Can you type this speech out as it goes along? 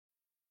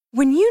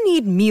When you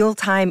need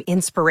mealtime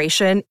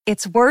inspiration,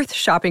 it's worth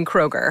shopping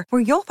Kroger,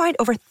 where you'll find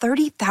over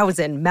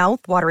 30,000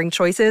 mouth-watering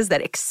choices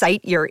that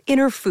excite your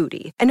inner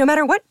foodie. And no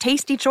matter what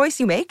tasty choice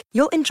you make,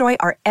 you'll enjoy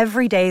our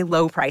everyday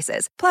low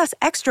prices, plus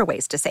extra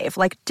ways to save,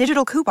 like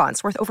digital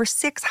coupons worth over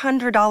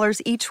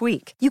 $600 each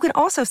week. You can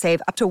also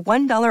save up to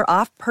 $1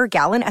 off per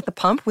gallon at the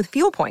pump with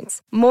fuel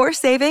points. More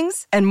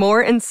savings and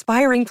more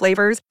inspiring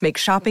flavors make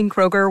shopping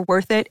Kroger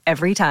worth it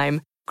every time.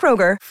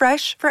 Kroger,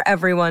 fresh for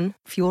everyone.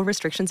 Fuel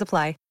restrictions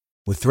apply.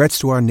 With threats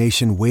to our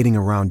nation waiting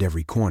around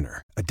every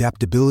corner,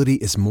 adaptability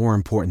is more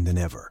important than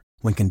ever.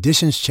 When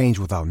conditions change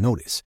without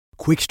notice,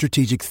 quick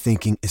strategic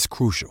thinking is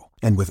crucial.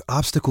 And with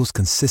obstacles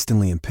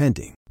consistently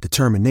impending,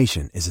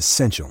 determination is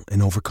essential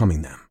in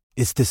overcoming them.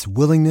 It's this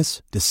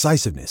willingness,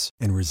 decisiveness,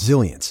 and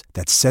resilience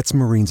that sets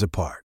Marines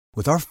apart.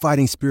 With our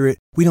fighting spirit,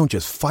 we don't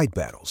just fight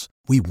battles,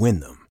 we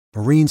win them.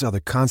 Marines are the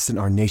constant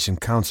our nation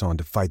counts on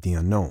to fight the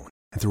unknown.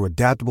 And through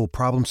adaptable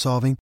problem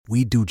solving,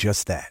 we do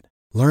just that.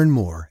 Learn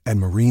more at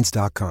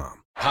marines.com.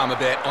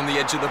 Palmerbet on the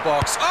edge of the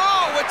box.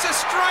 Oh, it's a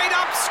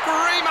straight-up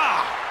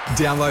screamer!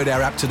 Download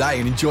our app today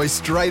and enjoy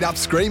straight-up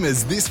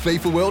screamers this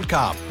FIFA World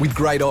Cup with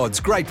great odds,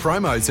 great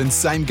promos and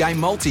same-game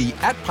multi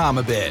at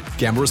Palmerbet.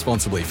 Gamble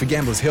responsibly. For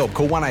Gamblers' Help,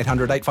 call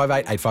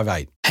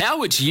 1-800-858-858. How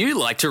would you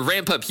like to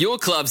ramp up your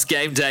club's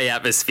game day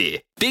atmosphere?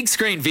 Big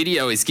Screen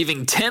Video is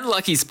giving 10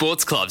 lucky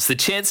sports clubs the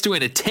chance to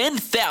win a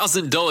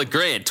 $10,000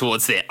 grant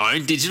towards their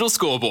own digital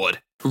scoreboard.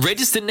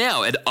 Register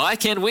now at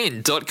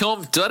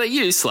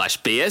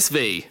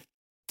iCanWin.com.au/BSV.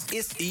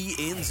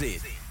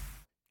 SENZ.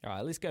 All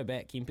right, let's go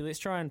back, Kempy. Let's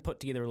try and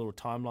put together a little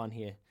timeline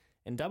here.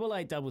 And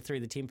 8833,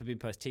 the Temper Bed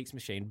Post text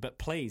machine. But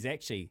please,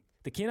 actually,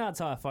 the Kennards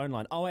Hire phone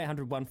line,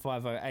 0800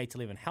 150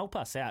 811. Help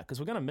us out, because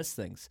we're going to miss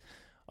things.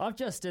 I've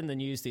just, in the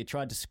news there,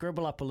 tried to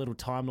scribble up a little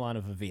timeline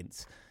of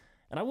events.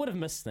 And I would have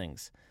missed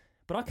things.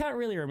 But I can't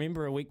really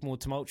remember a week more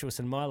tumultuous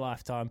in my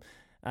lifetime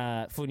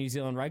for New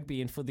Zealand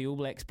rugby and for the All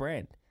Blacks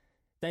brand.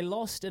 They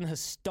lost in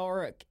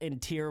historic and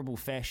terrible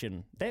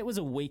fashion. That was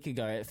a week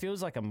ago. It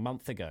feels like a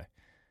month ago.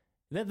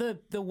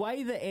 The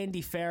way that Andy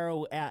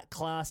Farrell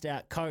outclassed,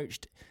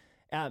 outcoached,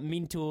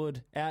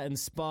 out-mentored,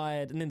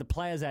 out-inspired, and then the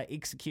players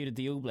out-executed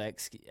the All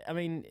Blacks. I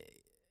mean,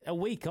 a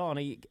week on,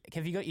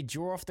 have you got your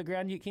jaw off the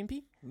ground yet,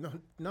 Kempy?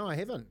 No, I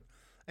haven't.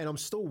 And I'm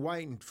still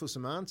waiting for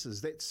some answers.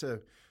 That's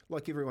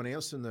like everyone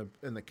else in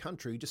the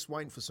country, just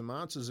waiting for some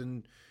answers.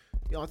 And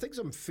I think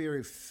some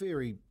very,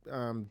 very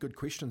good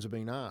questions have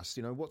been asked.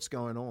 You know, what's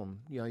going on?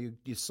 You know,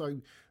 you're so.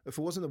 If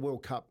it wasn't the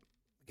World Cup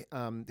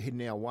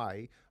heading our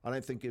way, I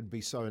don't think it'd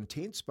be so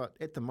intense. But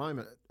at the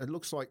moment, it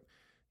looks like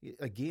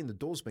again the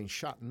door's been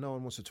shut and no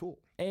one wants to talk.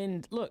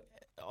 And look,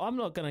 I'm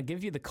not going to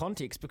give you the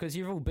context because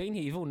you've all been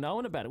here, you've all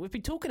known about it. We've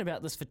been talking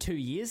about this for 2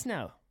 years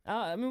now.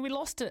 I mean, we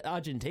lost to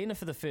Argentina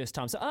for the first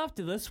time. So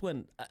after this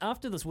win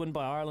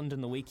by Ireland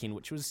in the weekend,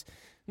 which was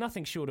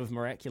nothing short of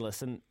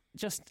miraculous and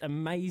just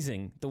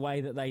amazing the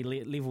way that they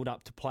levelled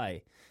up to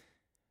play.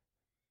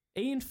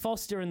 Ian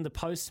Foster in the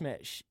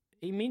post-match,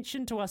 he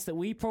mentioned to us that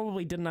we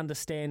probably didn't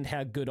understand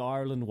how good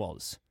Ireland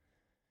was,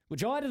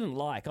 which I didn't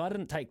like. I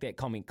didn't take that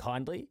comment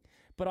kindly,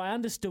 but I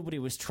understood what he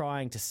was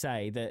trying to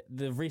say, that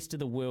the rest of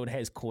the world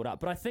has caught up.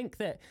 But I think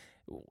that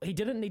he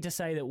didn't need to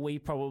say that we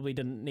probably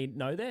didn't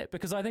know that,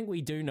 because I think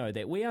we do know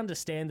that. We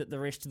understand that the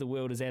rest of the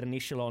world is at an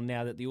echelon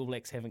now that the All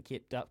Blacks haven't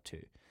kept up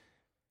to.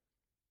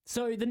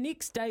 So the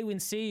next day when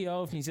CEO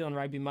of New Zealand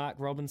Rugby, Mark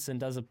Robinson,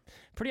 does a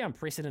pretty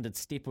unprecedented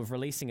step of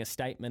releasing a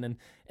statement and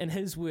in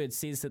his words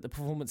says that the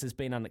performance has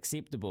been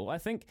unacceptable, I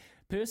think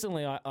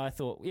personally I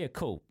thought, yeah,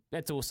 cool,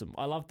 that's awesome.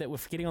 I love that we're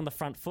getting on the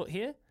front foot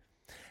here.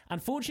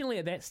 Unfortunately,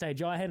 at that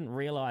stage, I hadn't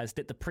realised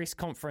that the press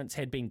conference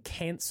had been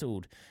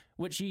cancelled,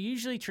 which you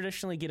usually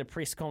traditionally get a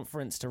press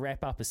conference to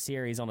wrap up a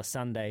series on a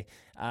Sunday.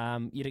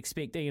 You'd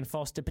expect Ian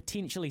Foster,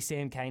 potentially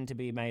Sam Cane, to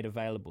be made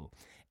available.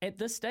 At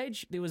this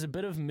stage, there was a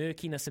bit of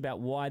murkiness about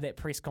why that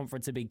press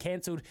conference had been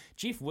cancelled.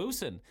 Jeff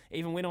Wilson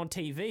even went on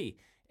TV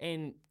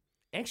and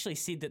actually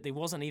said that there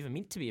wasn't even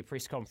meant to be a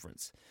press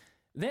conference.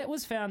 That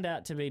was found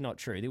out to be not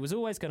true. There was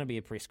always going to be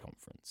a press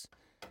conference.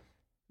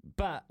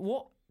 But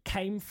what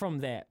came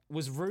from that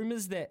was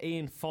rumours that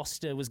Ian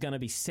Foster was going to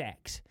be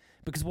sacked.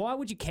 Because why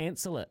would you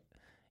cancel it?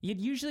 You'd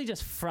usually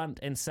just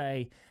front and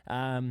say,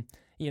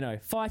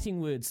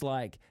 fighting words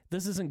like,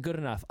 this isn't good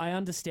enough. I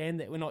understand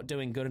that we're not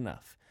doing good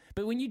enough.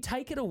 But when you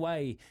take it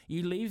away,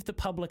 you leave the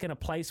public in a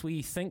place where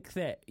you think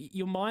that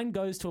your mind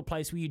goes to a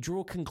place where you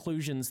draw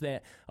conclusions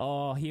that,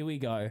 oh, here we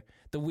go.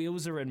 The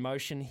wheels are in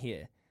motion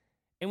here.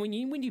 And when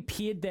you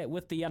paired that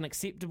with the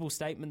unacceptable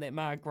statement that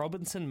Mark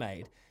Robinson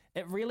made,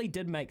 it really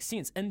did make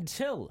sense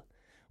until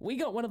we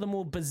got one of the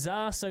more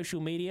bizarre social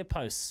media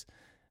posts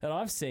that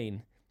I've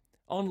seen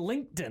on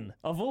LinkedIn,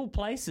 of all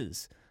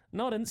places.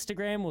 Not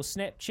Instagram or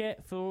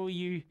Snapchat for all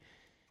you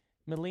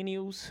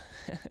millennials.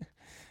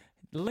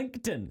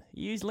 LinkedIn.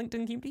 You use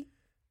LinkedIn, Kempy?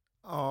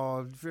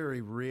 Oh,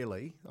 very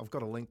rarely. I've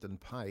got a LinkedIn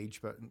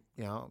page, but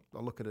I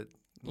look at it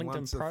LinkedIn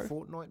once Pro? a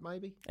fortnight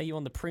maybe. Are you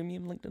on the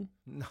premium LinkedIn?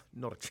 No,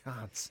 not a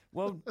chance.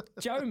 Well,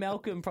 Joe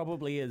Malcolm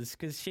probably is,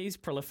 because she's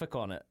prolific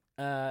on it.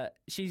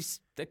 She's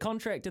the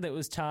contractor that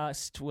was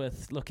tasked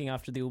with looking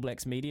after the All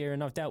Blacks media,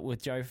 and I've dealt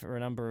with Jo for a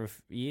number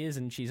of years,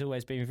 and she's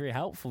always been very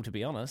helpful, to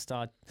be honest.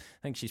 I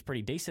think she's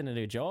pretty decent at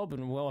her job,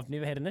 and, well, I've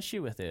never had an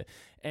issue with her,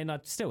 and I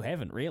still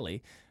haven't,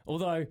 really.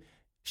 Although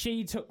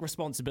she took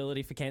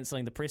responsibility for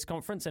cancelling the press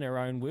conference. In her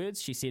own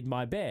words, she said,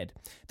 "My bad."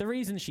 The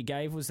reason she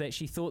gave was that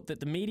she thought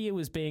that the media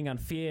was being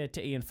unfair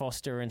to Ian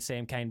Foster and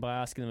Sam Cane by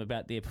asking them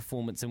about their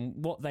performance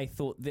and what they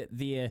thought that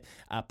their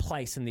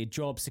place and their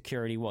job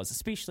security was,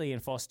 especially Ian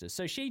Foster.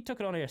 So she took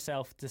it on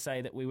herself to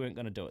say that we weren't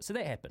going to do it. So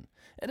that happened.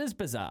 It is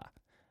bizarre.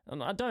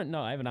 And I don't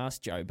know, I haven't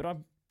asked Jo, but I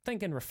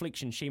think in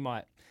reflection she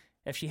might,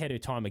 if she had her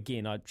time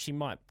again, she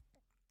might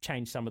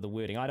change some of the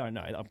wording. I don't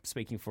know. I'm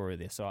speaking for her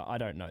there, so I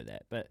don't know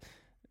that. But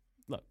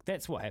look,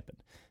 that's what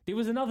happened. There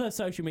was another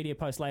social media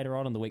post later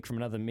on in the week from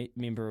another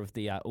member of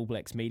the All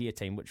Blacks media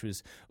team, which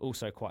was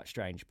also quite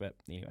strange. But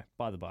anyway,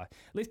 by the by.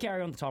 Let's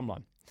carry on the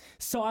timeline.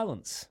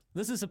 Silence.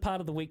 This is a part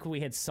of the week where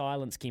we had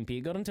silence, Kempy.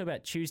 It got into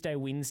about Tuesday,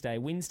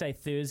 Wednesday,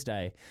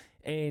 Thursday,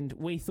 and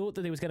we thought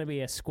that there was going to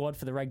be a squad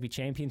for the Rugby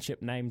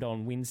Championship named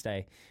on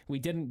Wednesday. We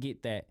didn't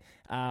get that.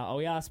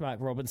 We asked Mark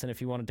Robinson if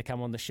he wanted to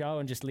come on the show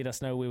and just let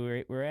us know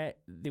where we're at.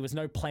 There was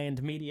no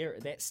planned media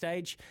at that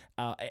stage.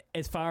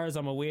 As far as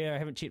I'm aware, I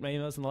haven't checked my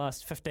emails in the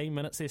last 15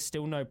 minutes, there's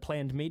still no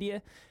planned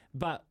media,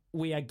 but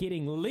we are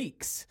getting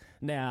leaks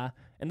now,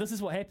 and this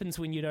is what happens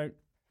when you don't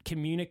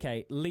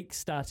communicate. Leaks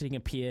starting to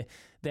appear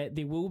that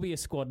there will be a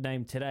squad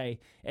named today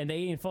and that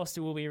Ian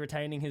Foster will be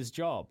retaining his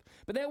job.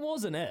 But that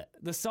wasn't it.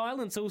 The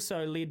silence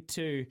also led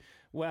to,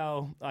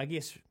 well, I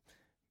guess,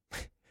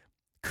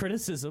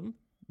 criticism,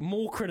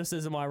 more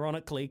criticism,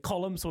 ironically.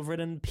 Columns were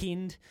written,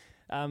 penned.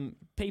 Talkback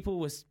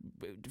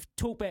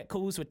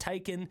calls were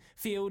taken,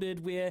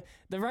 fielded, where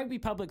the rugby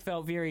public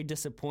felt very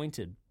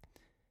disappointed.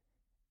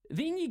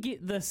 Then you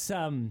get this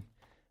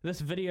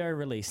video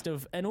released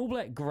of an All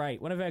Black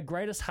great, one of our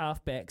greatest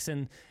halfbacks,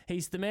 and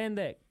he's the man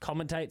that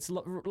commentates,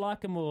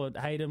 like him or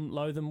hate him,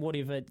 loathe him,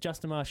 whatever.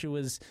 Justin Marshall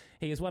is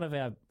one of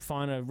our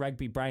finer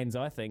rugby brains,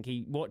 I think.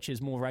 He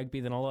watches more rugby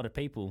than a lot of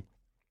people.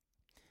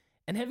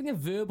 And having a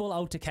verbal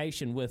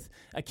altercation with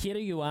Akira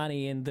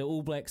Ioane and the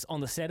All Blacks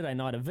on the Saturday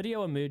night, a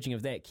video emerging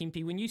of that.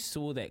 Kempy, when you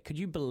saw that, could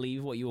you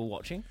believe what you were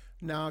watching?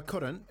 No, I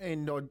couldn't,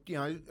 and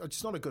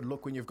it's not a good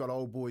look when you've got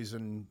old boys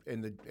and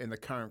the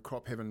current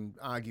crop having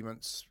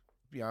arguments.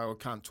 I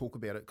can't talk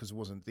about it because it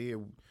wasn't there,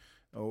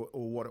 or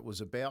what it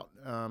was about.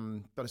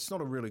 But it's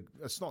not really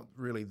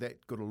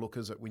that good a look,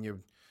 is it? When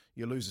you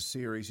lose a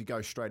series, you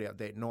go straight out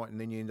that night, and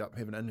then you end up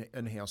having an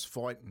in-house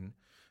fighting,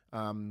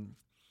 and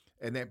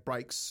that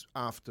breaks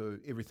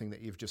after everything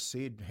that you've just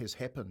said has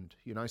happened.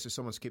 So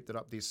someone's kept it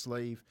up their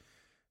sleeve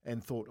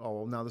and thought, oh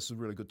well, no, this is a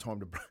really good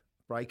time to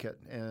break it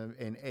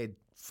and add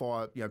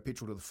fire,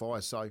 petrol to the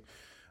fire. So,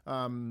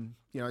 some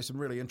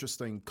really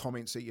interesting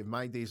comments that you've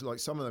made. There's like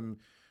some of them.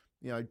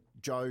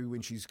 Jo,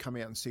 when she's come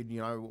out and said,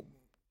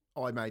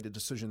 I made a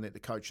decision that the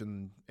coach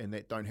and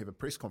that don't have a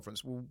press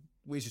conference. Well,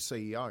 where's your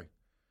CEO?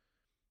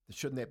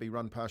 Shouldn't that be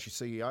run past your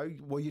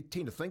CEO? Well, you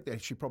tend to think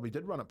that she probably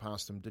did run it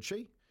past him, did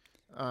she?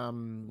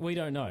 We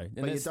don't know.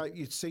 But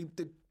you see,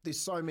 there's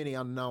so many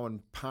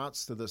unknown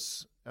parts to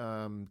this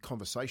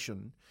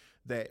conversation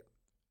that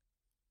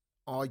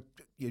I'm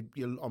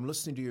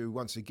listening to you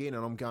once again,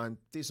 and I'm going,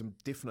 there's a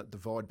definite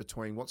divide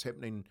between what's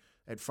happening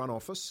at front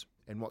office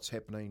and what's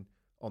happening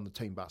on the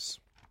team bus.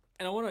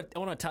 And I want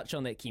to touch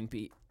on that,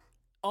 Kempy.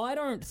 I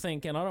don't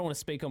think, and I don't want to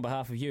speak on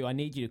behalf of you, I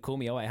need you to call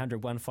me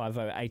 0800 150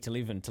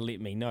 811 to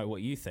let me know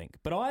what you think.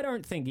 But I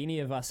don't think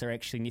any of us are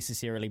actually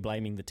necessarily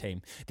blaming the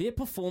team. Their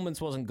performance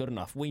wasn't good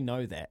enough. We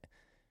know that.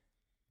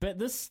 But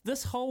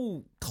this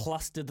whole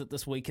cluster that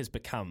this week has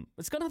become,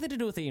 it's got nothing to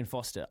do with Ian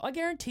Foster. I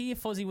guarantee you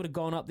Fozzie would have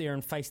gone up there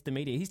and faced the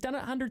media. He's done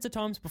it hundreds of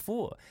times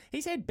before.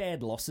 He's had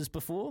bad losses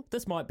before.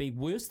 This might be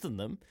worse than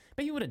them,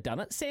 but he would have done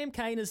it. Sam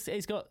Cane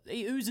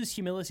he oozes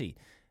humility.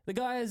 The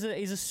guy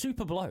he's a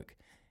super bloke.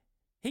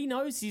 He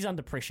knows he's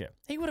under pressure.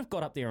 He would have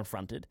got up there and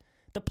fronted.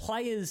 The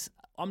players,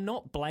 I'm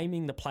not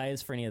blaming the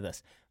players for any of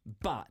this,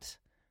 but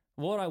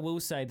what I will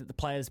say that the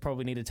players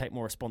probably need to take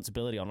more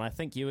responsibility on, and I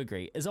think you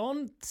agree, is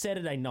on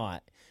Saturday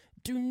night,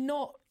 do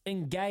not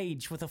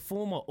engage with a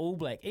former All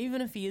Black,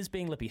 even if he is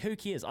being lippy. Who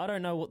cares? I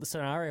don't know what the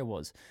scenario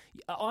was.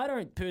 I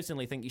don't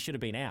personally think you should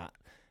have been out,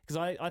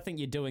 because I think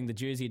you're doing the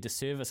jersey a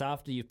disservice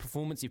after your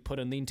performance you've put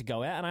in then to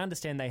go out, and I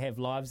understand they have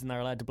lives and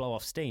they're allowed to blow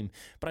off steam,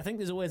 but I think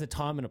there's always a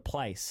time and a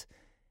place.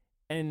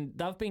 And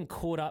they've been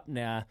caught up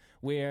now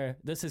where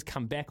this has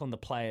come back on the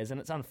players,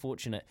 and it's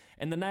unfortunate.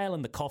 And the nail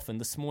in the coffin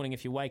this morning,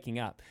 if you're waking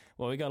up,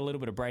 well, we got a little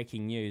bit of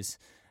breaking news.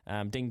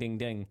 Ding, ding,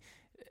 ding.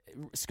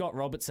 Scott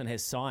Robertson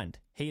has signed.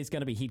 He is going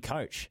to be head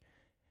coach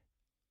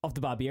of the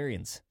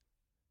Barbarians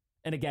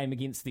in a game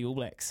against the All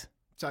Blacks.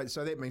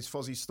 So that means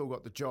Fozzie's still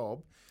got the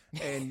job,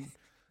 and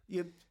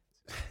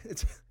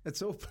it's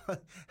all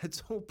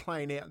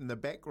playing out in the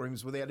back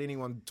rooms without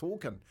anyone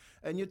talking.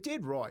 And you're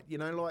dead right.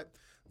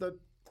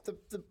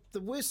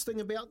 The worst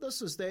thing about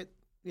this is that,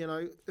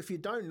 if you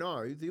don't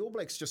know, the All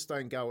Blacks just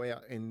don't go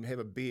out and have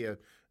a beer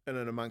in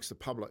and amongst the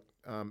public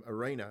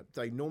arena.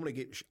 They normally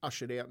get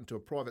ushered out into a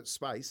private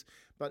space,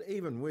 but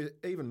even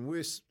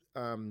worse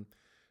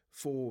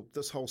for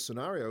this whole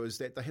scenario is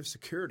that they have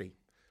security,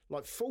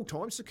 like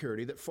full-time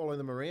security that follow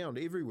them around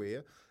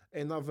everywhere,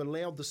 and they've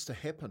allowed this to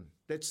happen.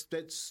 That's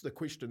the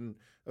question.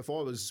 If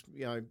I was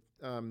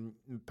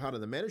part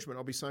of the management,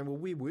 I'd be saying, well,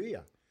 where were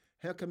you?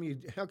 How come you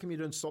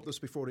didn't stop this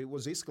before it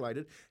was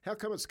escalated? How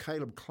come it's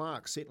Caleb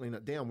Clark settling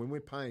it down when we're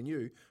paying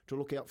you to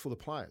look out for the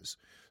players?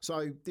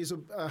 So there's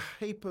a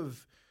heap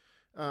of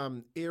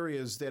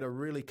areas that are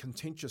really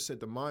contentious at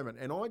the moment,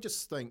 and I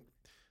just think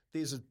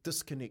there's a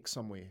disconnect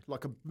somewhere,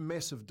 like a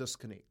massive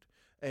disconnect.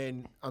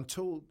 And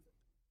until,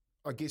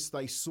 I guess,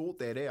 they sort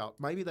that out,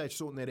 maybe they're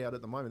sorting that out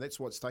at the moment. That's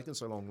why it's taken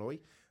so long,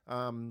 Louis.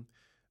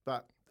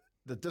 But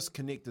the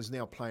disconnect is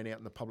now playing out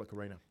in the public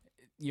arena.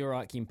 You're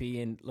right,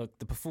 Kempe, and look,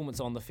 the performance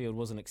on the field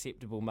wasn't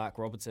acceptable. Mark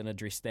Robertson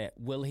addressed that.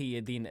 Will he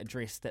then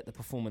address that the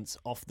performance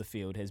off the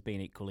field has been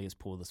equally as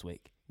poor this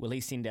week? Will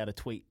he send out a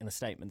tweet and a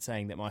statement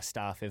saying that my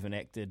staff haven't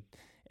acted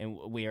and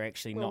we're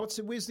actually not...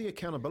 Where's the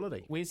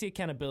accountability? Where's the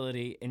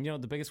accountability? And you know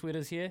what the biggest word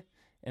is here?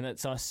 And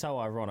it's so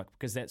ironic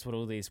because that's what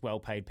all these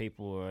well-paid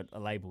people are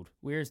labelled.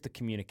 Where is the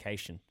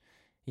communication?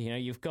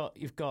 You've got...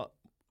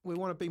 We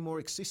want to be more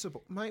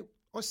accessible. Mate,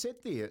 I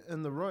sat there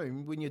in the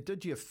room when you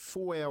did your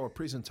 4-hour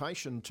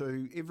presentation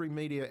to every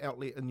media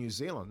outlet in New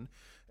Zealand,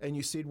 and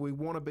you said we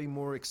want to be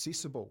more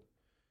accessible.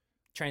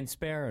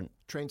 Transparent,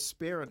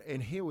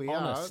 and here we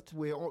honest.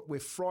 are. We're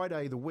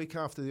Friday, the week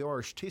after the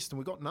Irish test, and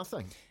we got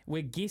nothing.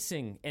 We're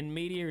guessing, and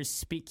media is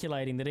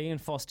speculating that Ian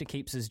Foster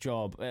keeps his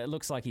job. It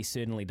looks like he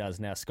certainly does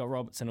now. Scott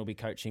Robertson will be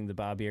coaching the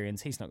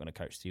Barbarians. He's not going to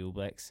coach the All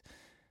Blacks.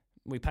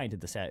 We painted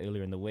this out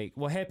earlier in the week.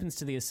 What happens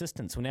to the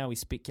assistants? Well, now we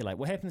speculate.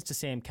 What happens to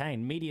Sam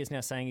Cane? Media is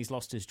now saying he's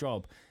lost his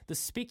job. The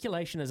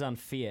speculation is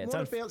unfair.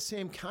 What about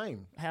Sam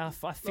Cane? How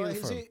I feel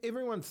for him.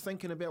 Everyone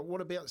thinking about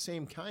what about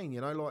Sam Cane?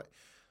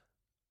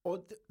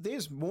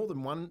 There's more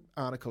than one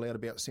article out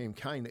about Sam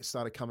Cane that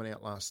started coming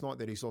out last night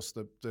that he's lost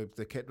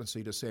the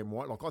captaincy to Sam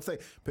Whitelock. I think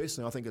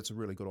it's a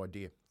really good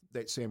idea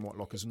that Sam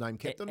Whitelock is named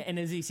captain. And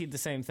as he said the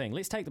same thing,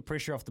 let's take the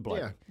pressure off the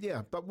bloke.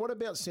 Yeah. But what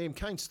about Sam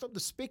Cane? Stop the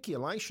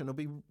speculation. It'll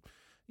be...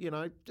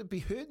 to be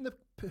hurting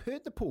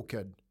the poor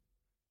kid.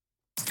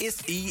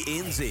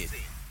 SENZ.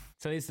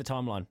 So there's the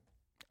timeline.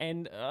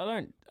 And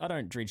I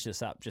don't dredge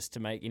this up just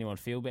to make anyone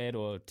feel bad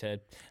or to,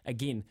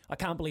 again, I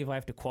can't believe I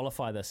have to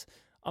qualify this.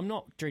 I'm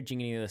not dredging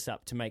any of this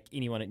up to make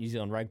anyone at New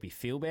Zealand Rugby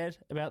feel bad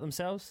about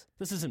themselves.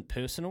 This isn't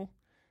personal.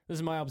 This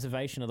is my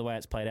observation of the way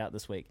it's played out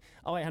this week.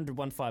 0800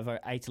 150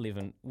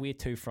 811. Where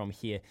to from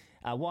here?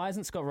 Why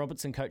isn't Scott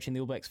Robertson coaching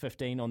the All Blacks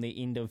 15 on their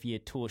end-of-year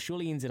tour?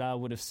 Surely NZR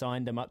would have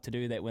signed him up to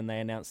do that when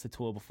they announced the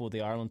tour before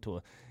the Ireland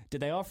tour.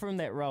 Did they offer him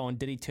that role and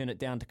did he turn it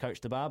down to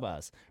coach the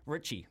Barbars?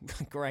 Richie,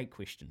 great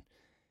question.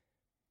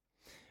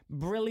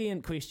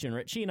 Brilliant question,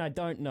 Richie, and I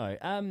don't know.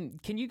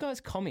 Can you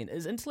guys comment?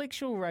 Is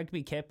intellectual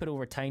rugby capital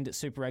retained at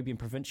Super Rugby and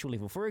provincial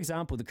level? For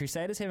example, the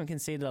Crusaders haven't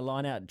conceded a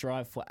line-out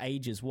drive for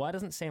ages. Why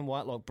doesn't Sam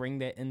Whitelock bring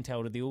that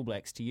intel to the All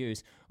Blacks to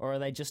use? Or are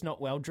they just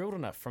not well drilled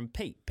enough? From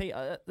Pete. Pete,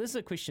 this is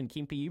a question,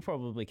 Kempe, you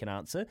probably can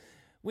answer.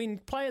 When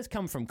players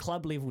come from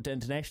club level to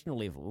international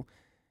level,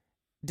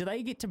 do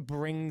they get to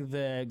bring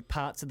the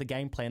parts of the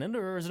game plan in,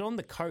 or is it on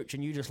the coach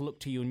and you just look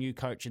to your new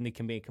coach and there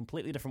can be a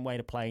completely different way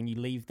to play and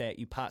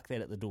you park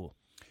that at the door?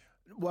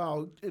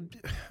 Well, it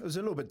was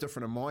a little bit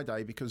different in my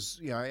day because,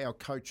 our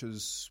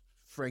coaches,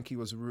 Frankie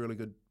was a really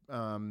good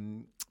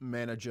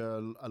manager.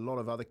 A lot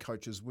of other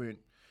coaches weren't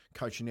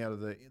coaching out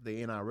of the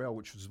NRL,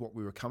 which was what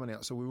we were coming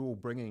out. So we were all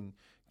bringing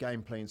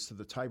game plans to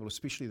the table,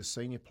 especially the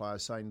senior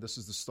players, saying this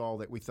is the style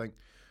that we think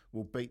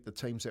will beat the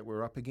teams that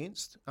we're up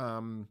against.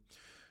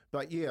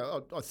 But yeah,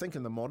 I think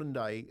in the modern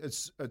day,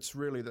 it's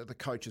really that the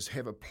coaches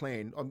have a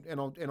plan, and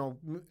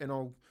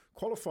I'll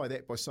qualify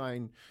that by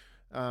saying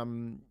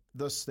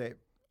that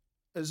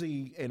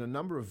Izzy and a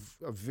number of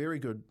very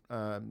good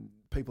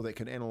people that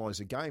can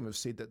analyse a game have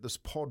said that this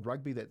pod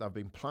rugby that they've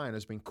been playing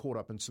has been caught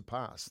up and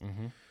surpassed.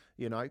 Mm-hmm.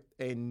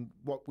 And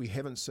what we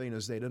haven't seen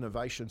is that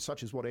innovation,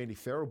 such as what Andy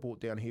Farrell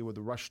brought down here with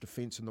the rush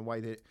defence and the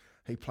way that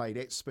he played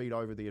at speed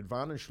over the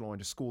advantage line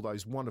to score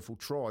those wonderful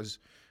tries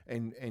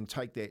and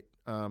take that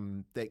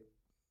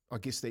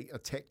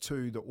attack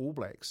to the All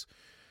Blacks.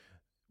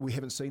 We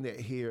haven't seen that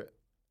here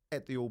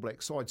at the All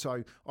Black side.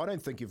 So I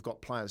don't think you've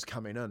got players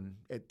coming in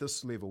at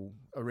this level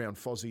around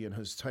Fozzie and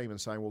his team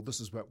and saying, well, this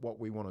is what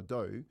we want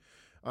to do.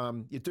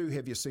 You do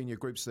have your senior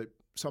groups that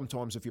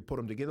sometimes if you put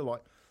them together,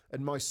 like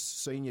in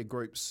most senior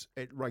groups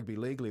at rugby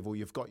league level,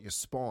 you've got your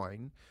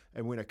spine,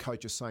 and when a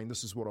coach is saying,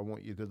 this is what I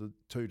want you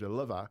to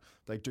deliver,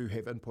 they do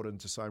have input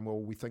into saying, well,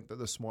 we think that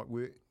this might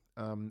work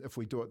if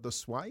we do it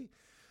this way.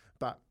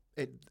 But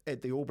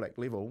at the All Black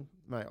level,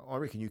 mate, I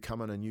reckon you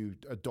come in and you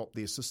adopt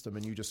their system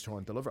and you just try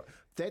and deliver it.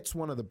 That's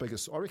one of the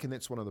biggest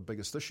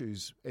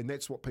issues, and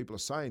that's what people are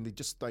saying.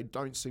 They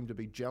don't seem to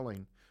be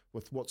gelling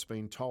with what's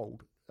being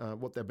told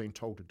what they've been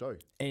told to do.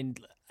 And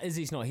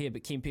Izzy's not here,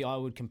 but Kempe, I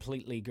would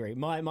completely agree.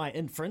 My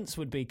inference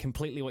would be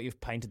completely what you've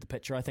painted the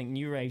picture. I think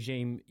new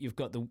regime, you've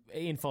got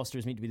Ian Foster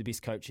is meant to be the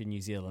best coach in New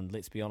Zealand.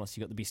 Let's be honest,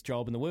 you've got the best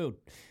job in the world.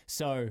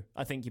 So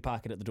I think you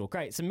park it at the door.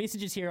 Great. Some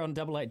messages here on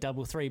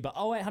 8833, but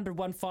 0800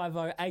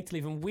 150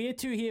 811. Where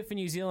to here for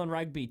New Zealand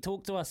rugby?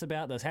 Talk to us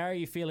about this. How are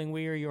you feeling?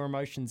 Where are your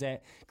emotions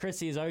at? Chris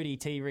says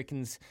ODT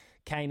reckons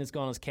Kane has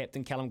gone as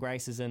captain, Callum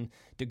Grace is in,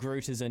 De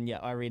Groot is in. Yeah,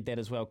 I read that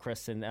as well,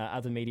 Chris, and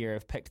other media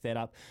have picked that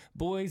up.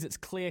 Boys, it's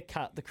clear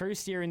cut. The crew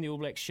steering the All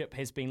Black ship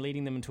has been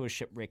leading them into a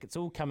shipwreck. It's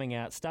all coming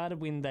out. Started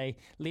when they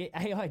let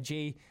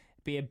AIG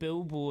be a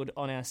billboard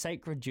on our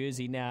sacred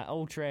jersey. Now,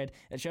 Ultrad,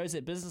 it shows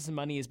that business and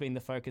money has been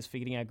the focus for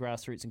getting our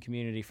grassroots and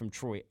community from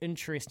Troy.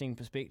 Interesting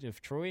perspective,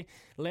 Troy.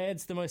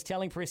 Lads, the most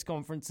telling press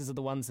conferences are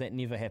the ones that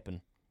never happen.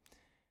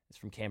 It's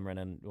from Cameron,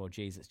 and, well,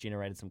 geez, it's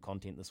generated some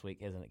content this week,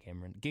 hasn't it,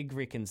 Cameron? Gig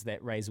reckons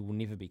that Razor will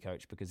never be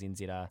coached because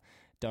NZR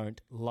don't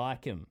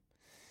like him.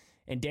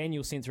 And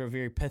Daniel sent through a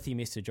very pithy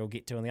message I'll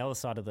get to on the other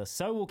side of this.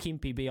 So will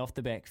Kempe be off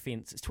the back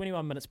fence. It's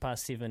 21 minutes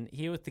past 7,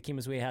 here with the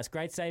Chemist Warehouse.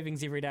 Great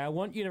savings every day. I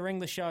want you to ring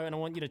the show, and I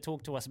want you to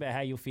talk to us about how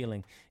you're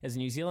feeling as a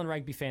New Zealand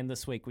rugby fan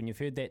this week. When you've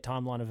heard that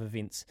timeline of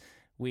events,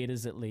 where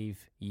does it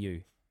leave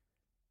you?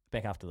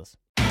 Back after this.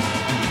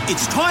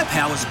 It's Tyre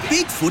Power's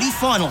Big Footy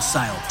Final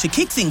Sale. To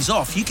kick things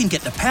off, you can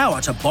get the power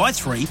to buy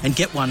 3 and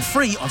get 1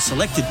 free on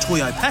selected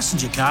Toyo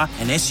passenger car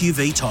and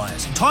SUV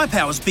tyres. Tyre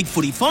Power's Big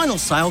Footy Final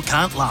Sale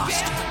can't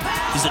last.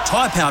 Visit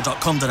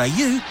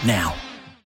tyrepower.com.au now.